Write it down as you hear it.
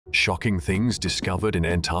shocking things discovered in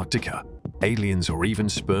Antarctica, aliens or even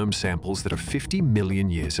sperm samples that are 50 million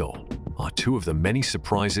years old are two of the many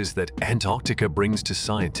surprises that Antarctica brings to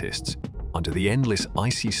scientists. Under the endless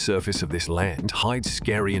icy surface of this land hides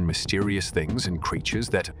scary and mysterious things and creatures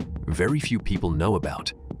that very few people know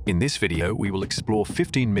about. In this video, we will explore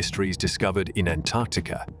 15 mysteries discovered in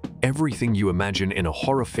Antarctica. Everything you imagine in a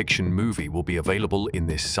horror fiction movie will be available in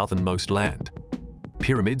this southernmost land.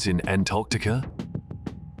 Pyramids in Antarctica.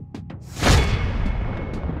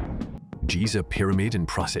 Giza Pyramid in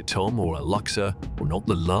Prasetom or Luxor were not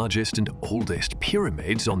the largest and oldest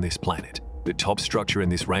pyramids on this planet. The top structure in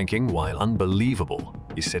this ranking, while unbelievable,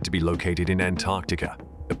 is said to be located in Antarctica,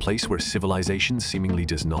 a place where civilization seemingly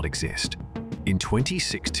does not exist. In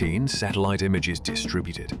 2016, satellite images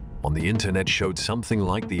distributed on the internet showed something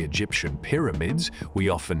like the Egyptian pyramids we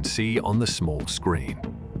often see on the small screen.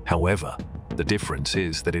 However, the difference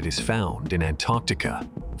is that it is found in Antarctica.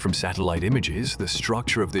 From satellite images, the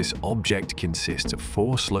structure of this object consists of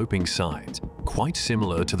 4 sloping sides, quite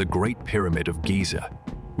similar to the Great Pyramid of Giza.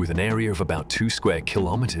 With an area of about 2 square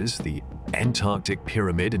kilometers, the Antarctic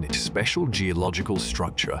Pyramid and its special geological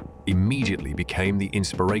structure immediately became the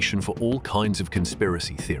inspiration for all kinds of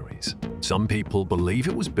conspiracy theories. Some people believe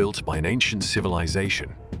it was built by an ancient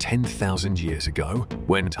civilization 10,000 years ago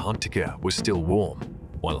when Antarctica was still warm,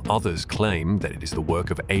 while others claim that it is the work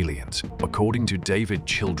of aliens. According to David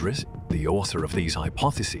Childress, the author of these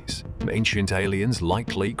hypotheses, ancient aliens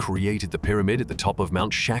likely created the pyramid at the top of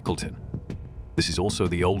Mount Shackleton. This is also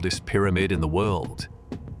the oldest pyramid in the world.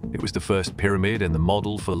 It was the first pyramid and the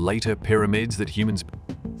model for later pyramids that humans...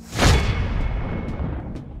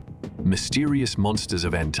 Mysterious monsters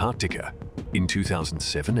of Antarctica. In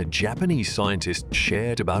 2007, a Japanese scientist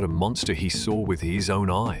shared about a monster he saw with his own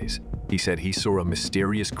eyes. He said he saw a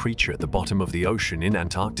mysterious creature at the bottom of the ocean in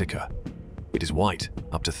Antarctica. It is white,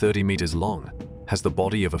 up to 30 meters long, has the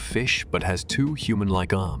body of a fish but has 2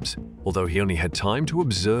 human-like arms. Although he only had time to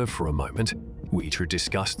observe for a moment, Wheater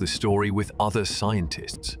discussed the story with other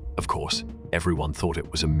scientists. Of course, everyone thought it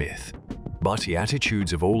was a myth. But the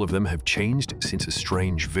attitudes of all of them have changed since a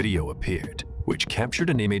strange video appeared, which captured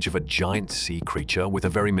an image of a giant sea creature with a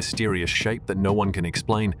very mysterious shape that no one can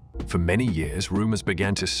explain. For many years, rumors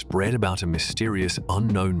began to spread about a mysterious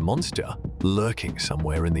unknown monster lurking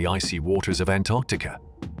somewhere in the icy waters of Antarctica.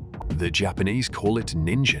 The Japanese call it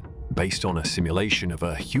Ningen, based on a simulation of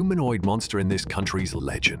a humanoid monster in this country's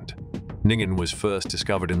legend. Ningen was first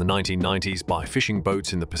discovered in the 1990s by fishing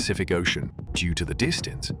boats in the Pacific Ocean. Due to the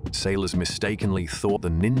distance, sailors mistakenly thought the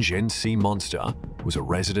Ningen sea monster was a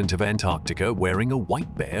resident of Antarctica wearing a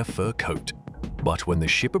white bear fur coat. But when the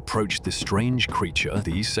ship approached the strange creature,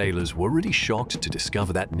 these sailors were really shocked to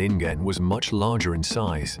discover that Ningen was much larger in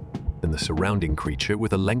size than the surrounding creature,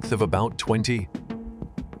 with a length of about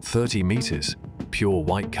 20–30 meters, pure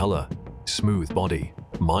white color, smooth body.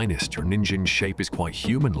 Your Ningen shape is quite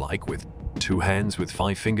human-like, with 2 hands with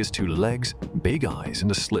 5 fingers, 2 legs, big eyes,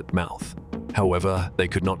 and a slit mouth. However, they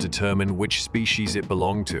could not determine which species it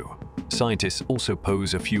belonged to. Scientists also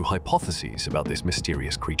pose a few hypotheses about this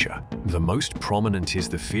mysterious creature. The most prominent is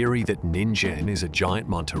the theory that Ningen is a giant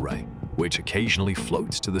manta ray, which occasionally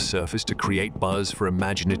floats to the surface to create buzz for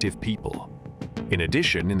imaginative people. In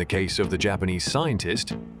addition, in the case of the Japanese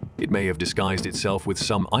scientist, it may have disguised itself with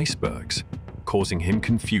some icebergs, causing him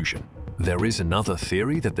confusion. There is another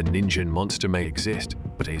theory that the Ningen monster may exist,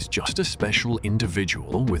 but is just a special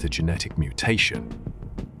individual with a genetic mutation.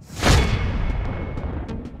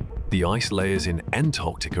 The ice layers in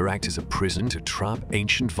Antarctica act as a prison to trap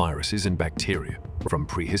ancient viruses and bacteria from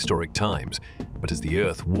prehistoric times, but as the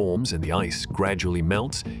Earth warms and the ice gradually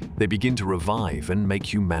melts, they begin to revive and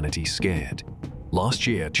make humanity scared. Last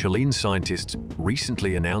year, Chilean scientists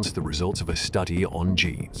recently announced the results of a study on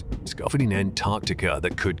genes discovered in Antarctica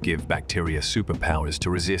that could give bacteria superpowers to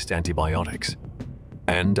resist antibiotics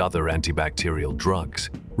and other antibacterial drugs.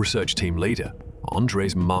 Research team leader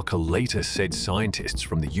Andres Marcoleta said scientists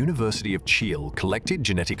from the University of Chile collected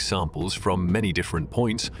genetic samples from many different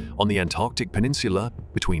points on the Antarctic Peninsula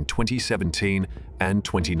between 2017 and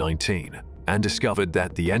 2019. And discovered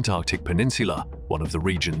that the Antarctic Peninsula, one of the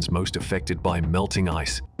regions most affected by melting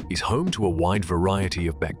ice, is home to a wide variety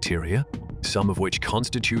of bacteria, some of which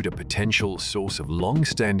constitute a potential source of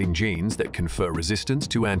long-standing genes that confer resistance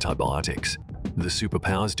to antibiotics. The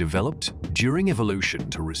superpowers developed during evolution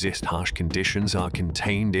to resist harsh conditions are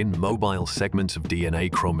contained in mobile segments of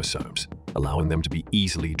DNA chromosomes, allowing them to be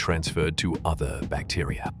easily transferred to other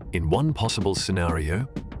bacteria. In one possible scenario,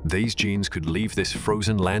 these genes could leave this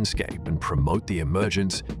frozen landscape and promote the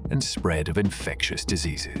emergence and spread of infectious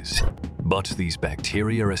diseases. But these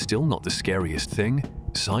bacteria are still not the scariest thing.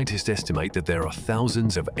 Scientists estimate that there are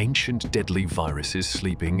thousands of ancient deadly viruses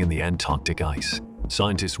sleeping in the Antarctic ice.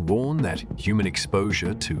 Scientists warn that human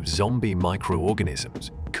exposure to zombie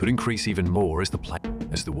microorganisms could increase even more as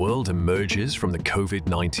the world emerges from the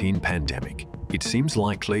COVID-19 pandemic. It seems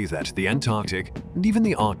likely that the Antarctic and even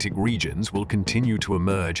the Arctic regions will continue to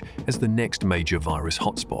emerge as the next major virus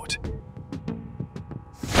hotspot.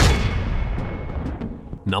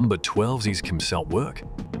 Number 12 is ChemSat work.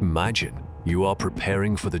 Imagine you are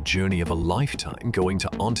preparing for the journey of a lifetime going to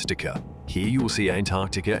Antarctica. Here you will see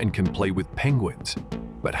Antarctica and can play with penguins.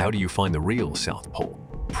 But how do you find the real South Pole?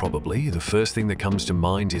 Probably the first thing that comes to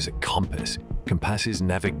mind is a compass. Compasses,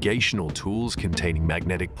 navigational tools containing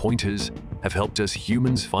magnetic pointers, have helped us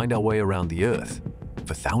humans find our way around the Earth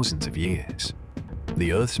for thousands of years.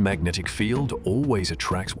 The Earth's magnetic field always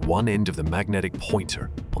attracts one end of the magnetic pointer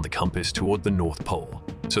on the compass toward the North Pole,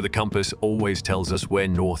 so the compass always tells us where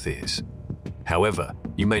north is. However,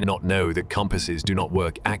 you may not know that compasses do not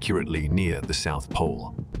work accurately near the South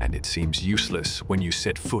Pole, and it seems useless when you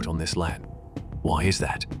set foot on this land. Why is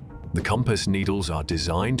that? The compass needles are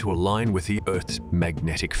designed to align with the Earth's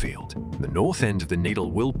magnetic field. The north end of the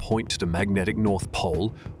needle will point to the magnetic North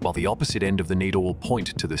Pole, while the opposite end of the needle will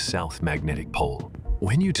point to the South Magnetic Pole.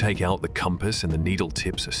 When you take out the compass and the needle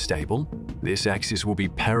tips are stable, this axis will be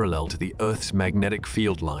parallel to the Earth's magnetic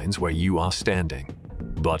field lines where you are standing.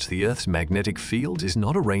 But the Earth's magnetic field is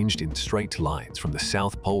not arranged in straight lines from the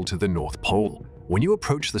South Pole to the North Pole. When you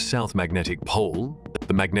approach the South Magnetic Pole,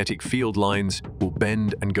 the magnetic field lines will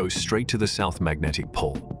bend and go straight to the South Magnetic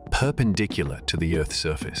Pole, perpendicular to the Earth's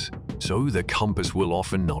surface. So the compass will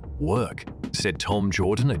often not work, said Tom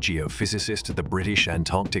Jordan, a geophysicist at the British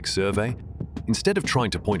Antarctic Survey. Instead of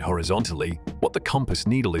trying to point horizontally, what the compass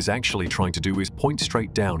needle is actually trying to do is point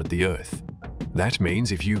straight down at the Earth. That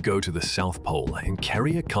means if you go to the South Pole and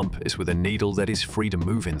carry a compass with a needle that is free to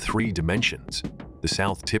move in 3 dimensions, the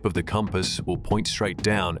south tip of the compass will point straight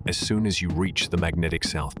down as soon as you reach the magnetic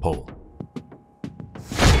South Pole.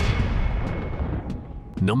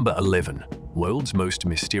 Number 11. World's most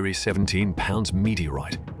mysterious 17-pound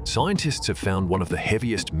meteorite. Scientists have found one of the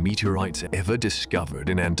heaviest meteorites ever discovered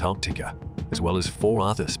in Antarctica, as well as 4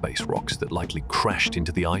 other space rocks that likely crashed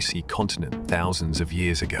into the icy continent thousands of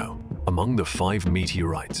years ago. Among the 5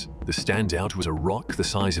 meteorites, the standout was a rock the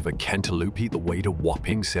size of a cantaloupe that weighed a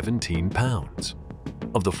whopping 17 pounds.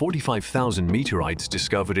 Of the 45,000 meteorites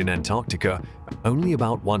discovered in Antarctica, only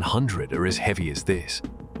about 100 are as heavy as this.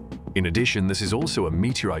 In addition, this is also a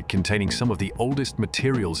meteorite containing some of the oldest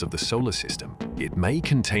materials of the solar system. It may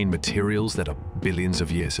contain materials that are billions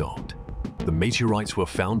of years old. The meteorites were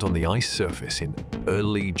found on the ice surface in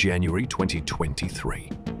early January 2023,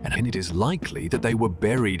 and it is likely that they were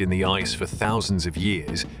buried in the ice for thousands of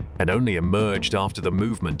years and only emerged after the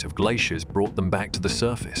movement of glaciers brought them back to the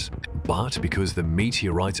surface. But because the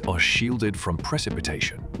meteorites are shielded from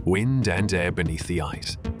precipitation, wind and air beneath the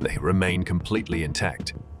ice, they remain completely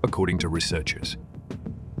intact, according to researchers.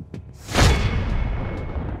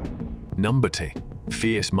 Number 10.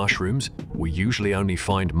 Fierce mushrooms. We usually only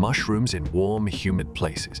find mushrooms in warm, humid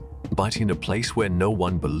places, but in a place where no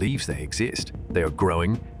one believes they exist. They are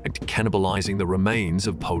growing and cannibalizing the remains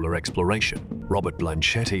of polar exploration. Robert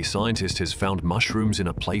Blanchetti, scientist, has found mushrooms in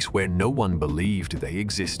a place where no one believed they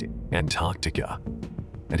existed, Antarctica.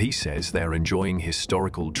 And he says they're enjoying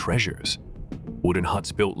historical treasures. Wooden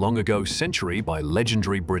huts built long ago century by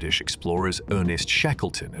legendary British explorers Ernest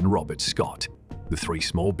Shackleton and Robert Scott. The 3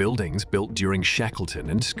 small buildings built during Shackleton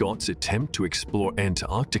and Scott's attempt to explore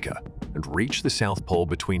Antarctica and reach the South Pole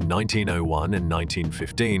between 1901 and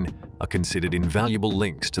 1915 are considered invaluable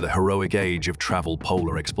links to the heroic age of travel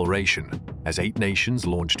polar exploration, as 8 nations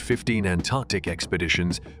launched 15 Antarctic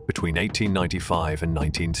expeditions between 1895 and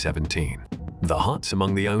 1917. The huts,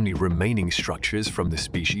 among the only remaining structures from the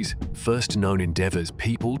species, first known endeavours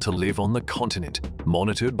people to live on the continent,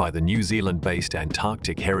 monitored by the New Zealand-based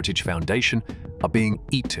Antarctic Heritage Foundation, are being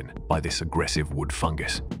eaten by this aggressive wood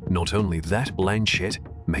fungus. Not only that, Blanchett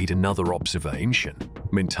made another observation.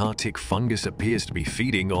 Antarctic fungus appears to be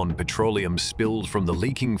feeding on petroleum spilled from the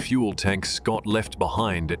leaking fuel tank Scott left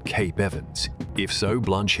behind at Cape Evans. If so,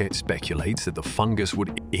 Blanchett speculates that the fungus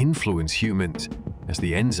would influence humans, as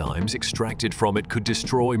the enzymes extracted from it could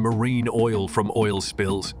destroy marine oil from oil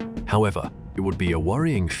spills. However, it would be a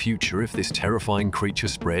worrying future if this terrifying creature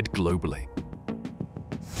spread globally.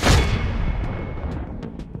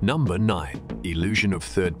 Number 9. Illusion of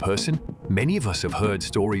third person. Many of us have heard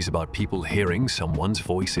stories about people hearing someone's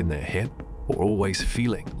voice in their head, or always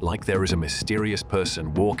feeling like there is a mysterious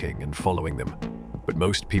person walking and following them. but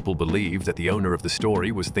most people believe that the owner of the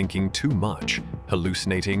story was thinking too much,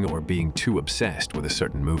 hallucinating, or being too obsessed with a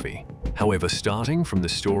certain movie. However, starting from the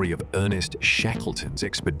story of Ernest Shackleton's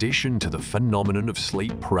expedition to the phenomenon of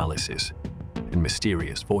sleep paralysis and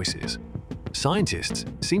mysterious voices, scientists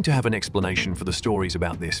seem to have an explanation for the stories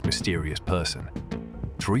about this mysterious person.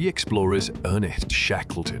 Three explorers, Ernest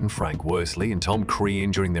Shackleton, Frank Worsley, and Tom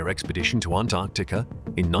Crean, during their expedition to Antarctica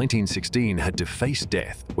in 1916 had to face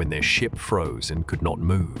death when their ship froze and could not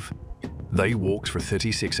move. They walked for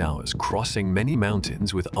 36 hours, crossing many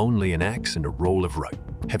mountains with only an axe and a roll of rope.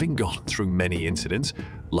 Having gone through many incidents,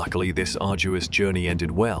 luckily this arduous journey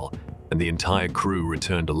ended well, and the entire crew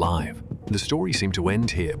returned alive. The story seemed to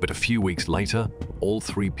end here, but a few weeks later, all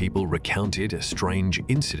three people recounted a strange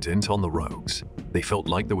incident on the rogues. They felt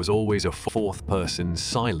like there was always a fourth person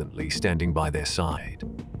silently standing by their side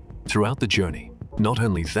throughout the journey. Not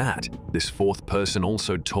only that, this fourth person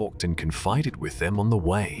also talked and confided with them on the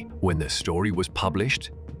way. When their story was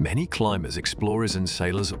published, many climbers, explorers, and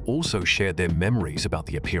sailors also shared their memories about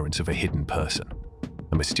the appearance of a hidden person,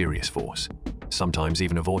 a mysterious force, sometimes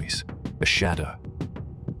even a voice, a shadow.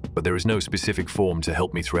 But there is no specific form to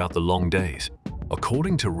help me throughout the long days.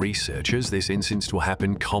 According to researchers, this instance will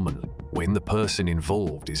happen commonly when the person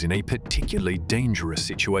involved is in a particularly dangerous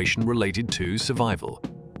situation related to survival.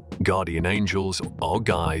 Guardian angels or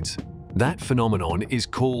guides. That phenomenon is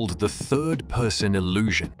called the third-person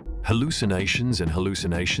illusion.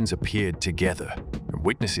 Hallucinations appeared together, and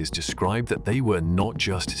witnesses described that they were not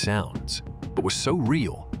just sounds, but were so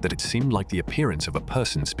real that it seemed like the appearance of a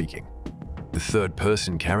person speaking. The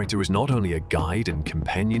third-person character is not only a guide and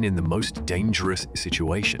companion in the most dangerous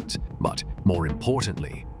situations, but, more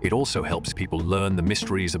importantly, it also helps people learn the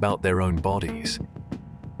mysteries about their own bodies.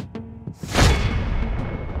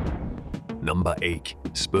 Number 8.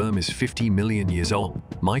 Sperm is 50 million years old.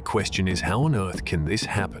 My question is, how on earth can this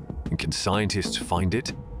happen? And can scientists find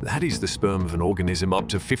it? That is the sperm of an organism up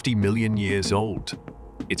to 50 million years old.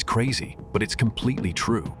 It's crazy, but it's completely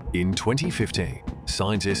true. In 2015,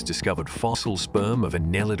 scientists discovered fossil sperm of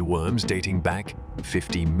annelid worms dating back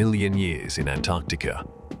 50 million years in Antarctica.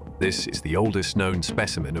 This is the oldest known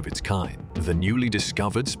specimen of its kind. The newly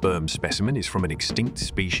discovered sperm specimen is from an extinct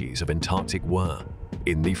species of Antarctic worm.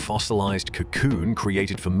 In the fossilized cocoon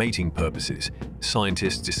created for mating purposes,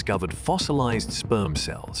 scientists discovered fossilized sperm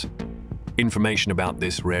cells. Information about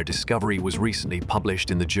this rare discovery was recently published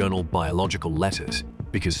in the journal Biological Letters.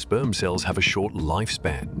 Because sperm cells have a short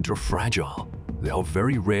lifespan and are fragile, they are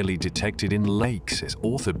very rarely detected in lakes, says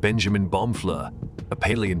author Benjamin Bomfleur, a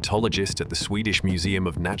paleontologist at the Swedish Museum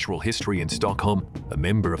of Natural History in Stockholm. A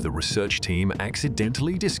member of the research team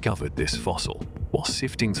accidentally discovered this fossil while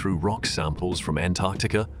sifting through rock samples from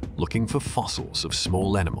Antarctica looking for fossils of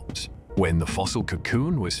small animals. When the fossil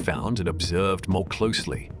cocoon was found and observed more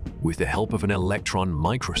closely, with the help of an electron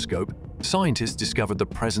microscope, scientists discovered the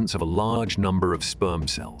presence of a large number of sperm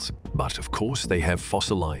cells. But of course, they have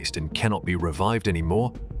fossilized and cannot be revived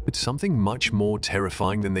anymore. But something much more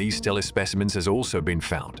terrifying than these stellar specimens has also been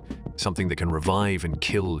found. Something that can revive and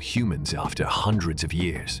kill humans after hundreds of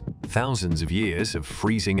years. Thousands of years of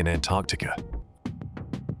freezing in Antarctica.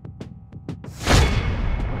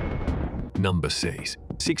 Number 6.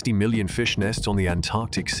 60 million fish nests on the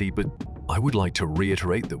Antarctic seabed. I would like to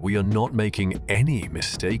reiterate that we are not making any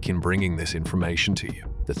mistake in bringing this information to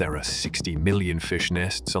you, that there are 60 million fish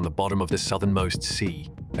nests on the bottom of the southernmost sea.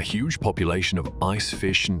 A huge population of ice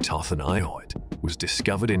fish and Tarthanioid was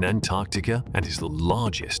discovered in Antarctica and is the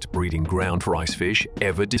largest breeding ground for ice fish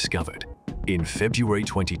ever discovered. In February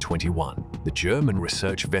 2021, the German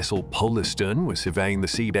research vessel Polarstern was surveying the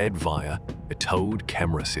seabed via a towed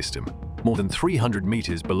camera system, more than 300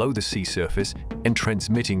 meters below the sea surface, and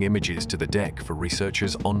transmitting images to the deck for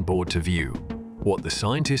researchers on board to view. What the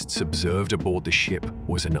scientists observed aboard the ship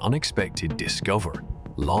was an unexpected discovery.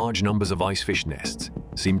 Large numbers of ice fish nests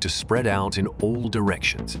seemed to spread out in all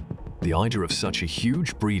directions. The idea of such a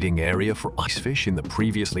huge breeding area for ice fish in the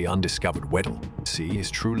previously undiscovered Weddell Sea is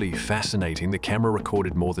truly fascinating. The camera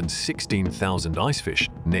recorded more than 16,000 ice fish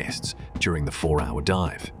nests during the 4-hour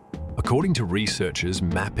dive. According to researchers,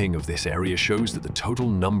 mapping of this area shows that the total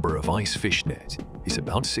number of ice fish nets is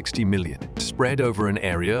about 60 million, spread over an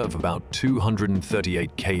area of about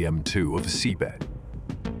 238 km2 of seabed.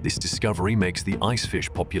 This discovery makes the ice fish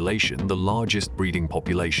population the largest breeding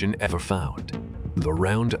population ever found. The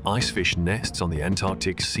round ice fish nests on the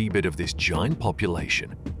Antarctic seabed of this giant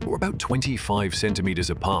population were about 25 centimeters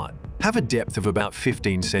apart have a depth of about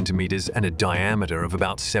 15 centimeters and a diameter of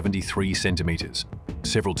about 73 centimeters.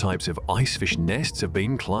 Several types of icefish nests have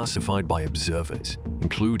been classified by observers,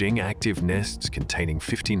 including active nests containing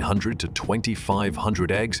 1,500 to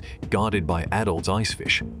 2,500 eggs guarded by adult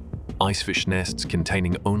icefish, icefish nests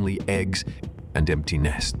containing only eggs, and empty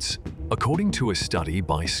nests. According to a study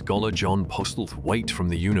by scholar John Postlethwaite from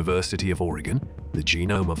the University of Oregon, the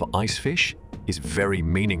genome of icefish is very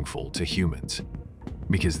meaningful to humans.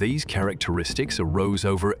 Because these characteristics arose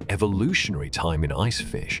over evolutionary time in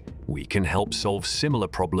icefish, we can help solve similar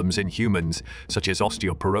problems in humans, such as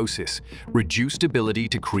osteoporosis, reduced ability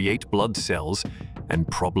to create blood cells, and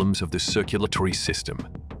problems of the circulatory system.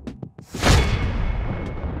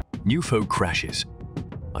 UFO crashes.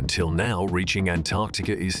 Until now, reaching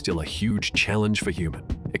Antarctica is still a huge challenge for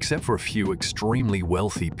humans. Except for a few extremely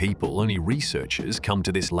wealthy people, only researchers come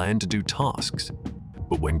to this land to do tasks.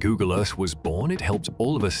 But when Google Earth was born, it helped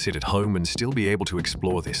all of us sit at home and still be able to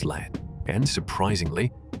explore this land. And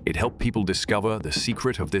surprisingly, it helped people discover the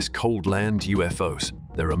secret of this cold land, UFOs.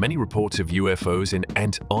 There are many reports of UFOs in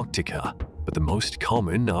Antarctica, but the most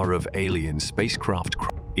common are of alien spacecraft.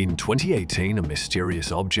 In 2018, a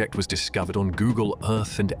mysterious object was discovered on Google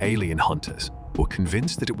Earth, and alien hunters were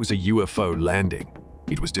convinced that it was a UFO landing.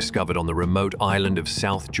 It was discovered on the remote island of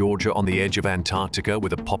South Georgia on the edge of Antarctica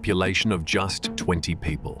with a population of just 20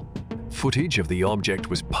 people. Footage of the object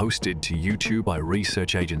was posted to YouTube by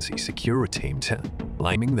research agency Security Team,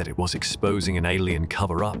 claiming that it was exposing an alien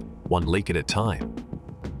cover-up, one leak at a time.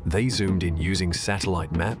 They zoomed in using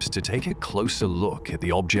satellite maps to take a closer look at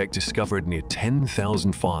the object discovered near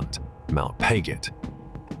 10,000 feet, Mount Paget.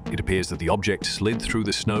 It appears that the object slid through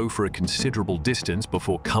the snow for a considerable distance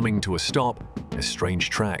before coming to a stop, as strange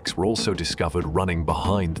tracks were also discovered running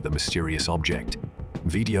behind the mysterious object.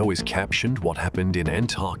 Video is captioned "What Happened in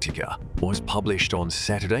Antarctica," was published on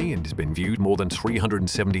Saturday and has been viewed more than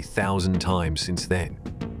 370,000 times since then.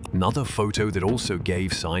 Another photo that also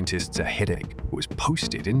gave scientists a headache was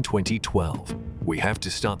posted in 2012. We have to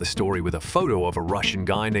start the story with a photo of a Russian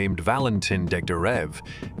guy named Valentin Degtyarev,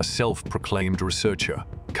 a self-proclaimed researcher.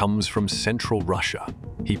 Comes from central Russia.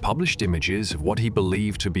 He published images of what he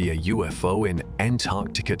believed to be a UFO in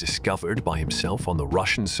Antarctica discovered by himself on the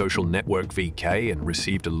Russian social network VK and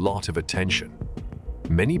received a lot of attention.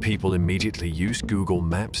 Many people immediately used Google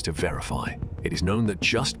Maps to verify. It is known that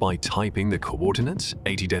just by typing the coordinates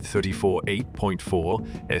 80-34-8.4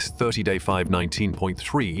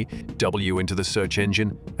 S30-519.3 W into the search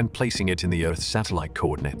engine and placing it in the Earth's satellite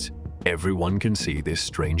coordinates, everyone can see this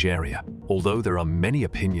strange area. Although there are many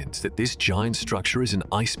opinions that this giant structure is an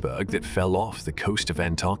iceberg that fell off the coast of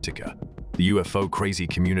Antarctica, the UFO crazy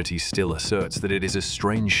community still asserts that it is a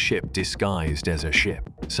strange ship disguised as a ship.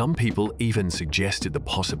 Some people even suggested the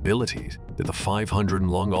possibilities that the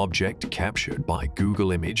 500-long object captured by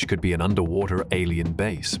Google Image could be an underwater alien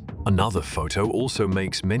base. Another photo also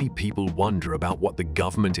makes many people wonder about what the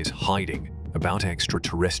government is hiding about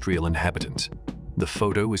extraterrestrial inhabitants. The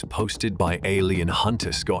photo was posted by alien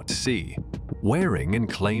hunter Scott C. Waring and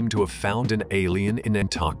claimed to have found an alien in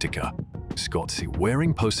Antarctica. Scott C.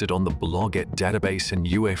 Waring posted on the blog at Database and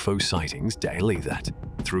UFO Sightings Daily that,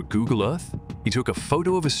 through Google Earth, he took a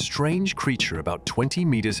photo of a strange creature about 20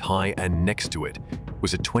 meters high, and next to it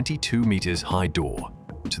was a 22 meters high door.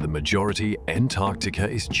 To the majority, Antarctica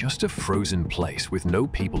is just a frozen place with no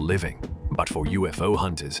people living. But for UFO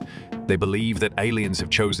hunters, they believe that aliens have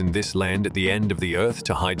chosen this land at the end of the Earth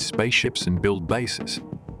to hide spaceships and build bases.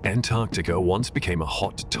 Antarctica once became a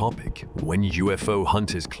hot topic when UFO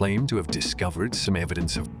hunters claimed to have discovered some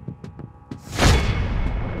evidence of.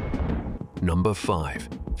 Number 5.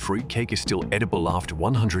 Fruitcake is still edible after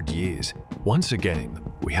 100 years. Once again,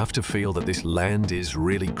 we have to feel that this land is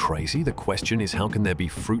really crazy. The question is, how can there be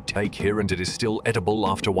fruitcake here and it is still edible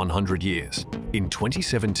after 100 years? In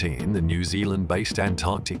 2017, the New Zealand-based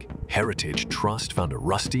Antarctic Heritage Trust found a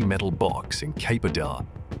rusty metal box in Cape Adare,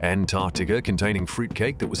 Antarctica, containing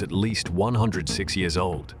fruitcake that was at least 106 years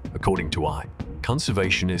old, according to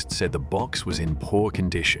conservationists said the box was in poor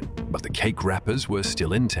condition, but the cake wrappers were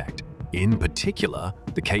still intact. In particular,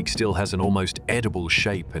 the cake still has an almost edible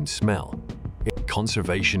shape and smell.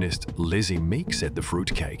 Conservationist Lizzie Meek said the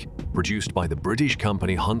fruitcake, produced by the British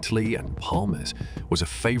company Huntley and Palmer's, was a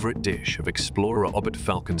favorite dish of explorer Robert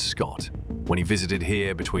Falcon Scott when he visited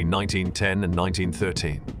here between 1910 and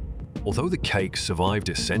 1913. Although the cake survived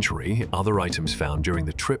a century, other items found during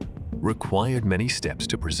the trip required many steps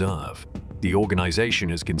to preserve. The organization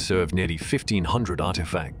has conserved nearly 1,500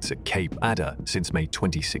 artifacts at Cape Adare since May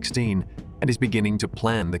 2016 and is beginning to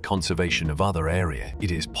plan the conservation of other areas. It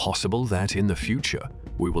is possible that in the future,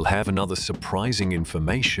 we will have another surprising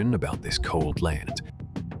information about this cold land.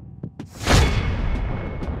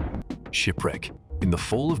 Shipwreck. In the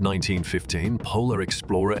fall of 1915, polar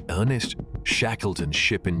explorer Ernest Shackleton's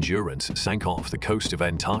ship Endurance sank off the coast of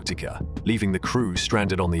Antarctica, leaving the crew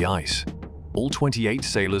stranded on the ice. All 28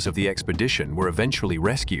 sailors of the expedition were eventually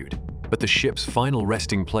rescued, but the ship's final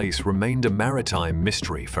resting place remained a maritime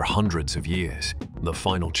mystery for hundreds of years. The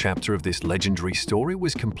final chapter of this legendary story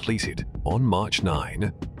was completed on March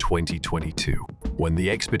 9, 2022, when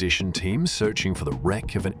the expedition team searching for the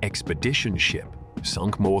wreck of an expedition ship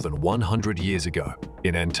sunk more than 100 years ago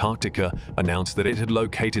in Antarctica announced that it had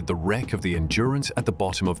located the wreck of the Endurance at the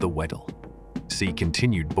bottom of the Weddell. Sea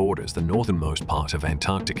continued borders the northernmost part of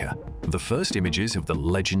Antarctica. The first images of the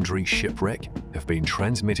legendary shipwreck have been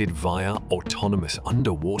transmitted via autonomous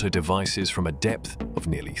underwater devices from a depth of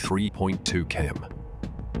nearly 3.2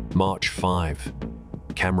 km. March 5.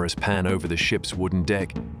 Cameras pan over the ship's wooden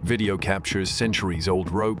deck. Video captures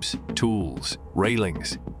centuries-old ropes, tools,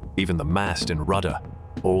 railings, even the mast and rudder,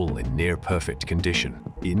 all in near-perfect condition,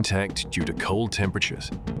 intact due to cold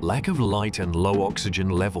temperatures, lack of light and low oxygen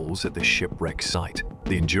levels at the shipwreck site.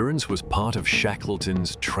 The Endurance was part of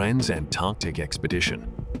Shackleton's trans-Antarctic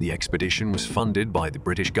expedition. The expedition was funded by the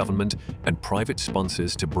British government and private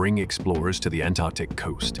sponsors to bring explorers to the Antarctic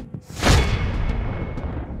coast.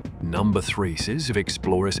 Number 3 says of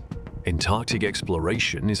explorers, Antarctic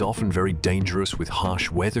exploration is often very dangerous with harsh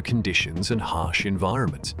weather conditions and harsh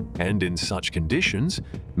environments, and in such conditions,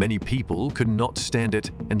 many people could not stand it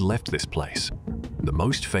and left this place. The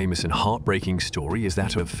most famous and heartbreaking story is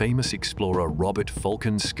that of famous explorer Robert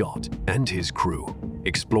Falcon Scott and his crew.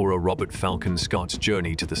 Explorer Robert Falcon Scott's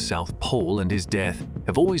journey to the South Pole and his death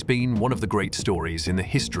have always been one of the great stories in the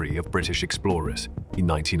history of British explorers. In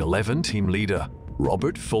 1911, team leader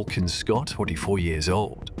Robert Falcon Scott, 44 years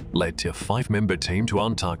old, led a 5-member team to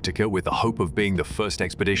Antarctica with the hope of being the first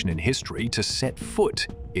expedition in history to set foot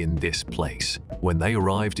in this place. When they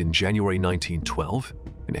arrived in January 1912,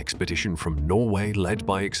 an expedition from Norway led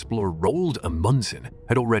by explorer Roald Amundsen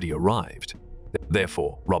had already arrived.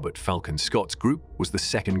 Therefore, Robert Falcon Scott's group was the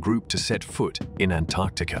second group to set foot in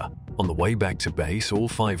Antarctica. On the way back to base, all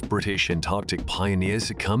 5 British Antarctic pioneers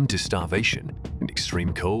succumbed to starvation and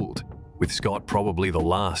extreme cold, with Scott probably the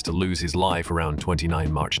last to lose his life around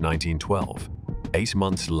 29 March 1912. 8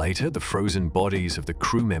 months later, the frozen bodies of the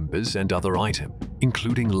crew members and other items,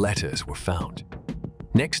 including letters, were found.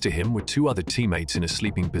 Next to him were 2 other teammates in a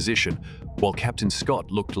sleeping position, while Captain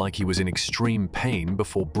Scott looked like he was in extreme pain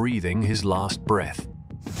before breathing his last breath.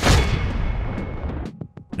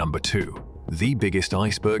 Number 2. The biggest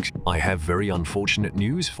icebergs. I have very unfortunate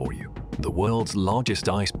news for you. The world's largest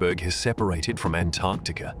iceberg has separated from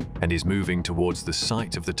Antarctica and is moving towards the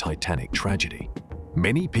site of the Titanic tragedy.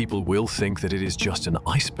 Many people will think that it is just an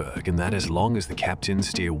iceberg and that as long as the captains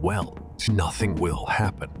steer well, nothing will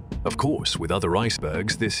happen. Of course, with other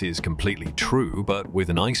icebergs, this is completely true, but with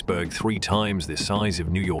an iceberg 3 times the size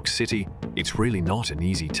of New York City, it's really not an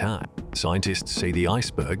easy task. Scientists say the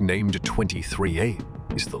iceberg, named 23A,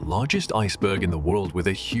 is the largest iceberg in the world with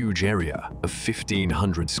a huge area of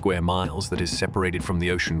 1,500 square miles that is separated from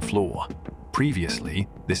the ocean floor. Previously,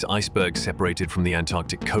 this iceberg separated from the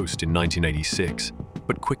Antarctic coast in 1986,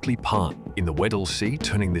 but quickly parted in the Weddell Sea,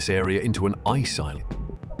 turning this area into an ice island.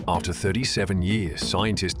 After 37 years,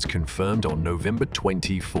 scientists confirmed on November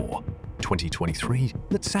 24, 2023,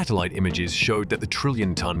 that satellite images showed that the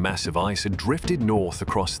trillion-ton mass of ice had drifted north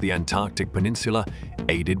across the Antarctic peninsula,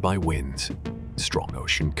 aided by winds, strong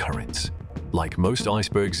ocean currents. Like most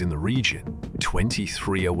icebergs in the region,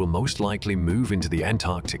 23A will most likely move into the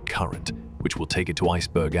Antarctic current, which will take it to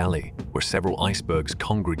Iceberg Alley, where several icebergs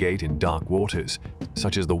congregate in dark waters,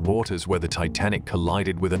 such as the waters where the Titanic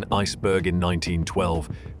collided with an iceberg in 1912,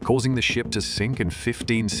 causing the ship to sink and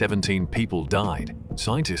 17 people died.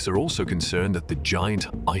 Scientists are also concerned that the giant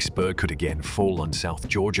iceberg could again fall on South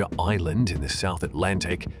Georgia Island in the South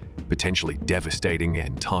Atlantic, potentially devastating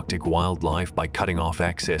Antarctic wildlife by cutting off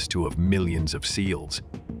access to millions of seals,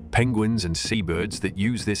 penguins and seabirds that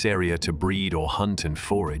use this area to breed or hunt and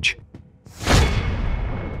forage.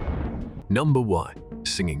 Number 1.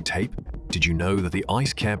 Singing tape. Did you know that the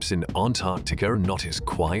ice caps in Antarctica are not as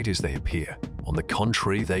quiet as they appear? On the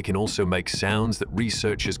contrary, they can also make sounds that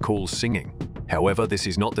researchers call singing. However, this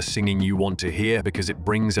is not the singing you want to hear because it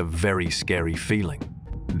brings a very scary feeling.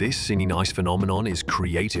 This singing ice phenomenon is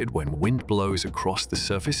created when wind blows across the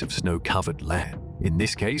surface of snow-covered land, in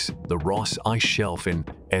this case, the Ross Ice Shelf in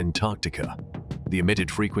Antarctica. The emitted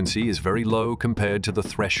frequency is very low compared to the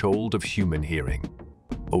threshold of human hearing.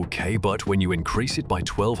 Okay, but when you increase it by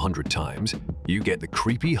 1200 times, you get the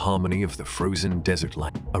creepy harmony of the frozen desert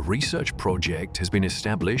land. A research project has been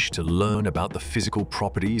established to learn about the physical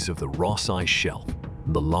properties of the Ross Ice Shelf,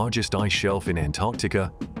 the largest ice shelf in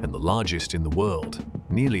Antarctica and the largest in the world,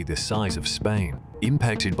 nearly the size of Spain.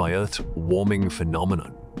 Impacted by Earth's warming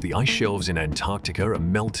phenomenon, the ice shelves in Antarctica are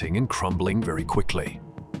melting and crumbling very quickly.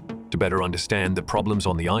 To better understand the problems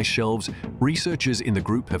on the ice shelves, researchers in the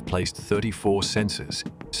group have placed 34 sensors,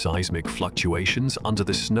 seismic fluctuations under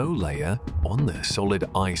the snow layer on the solid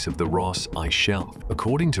ice of the Ross Ice Shelf.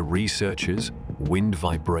 According to researchers, wind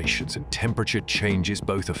vibrations and temperature changes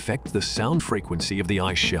both affect the sound frequency of the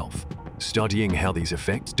ice shelf. Studying how these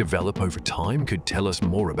effects develop over time could tell us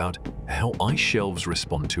more about how ice shelves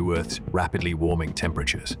respond to Earth's rapidly warming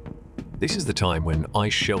temperatures. This is the time when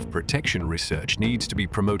ice shelf protection research needs to be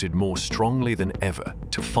promoted more strongly than ever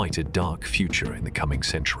to fight a dark future in the coming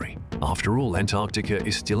century. After all, Antarctica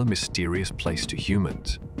is still a mysterious place to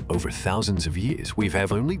humans. Over thousands of years, we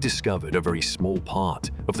have only discovered a very small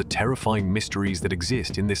part of the terrifying mysteries that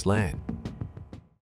exist in this land.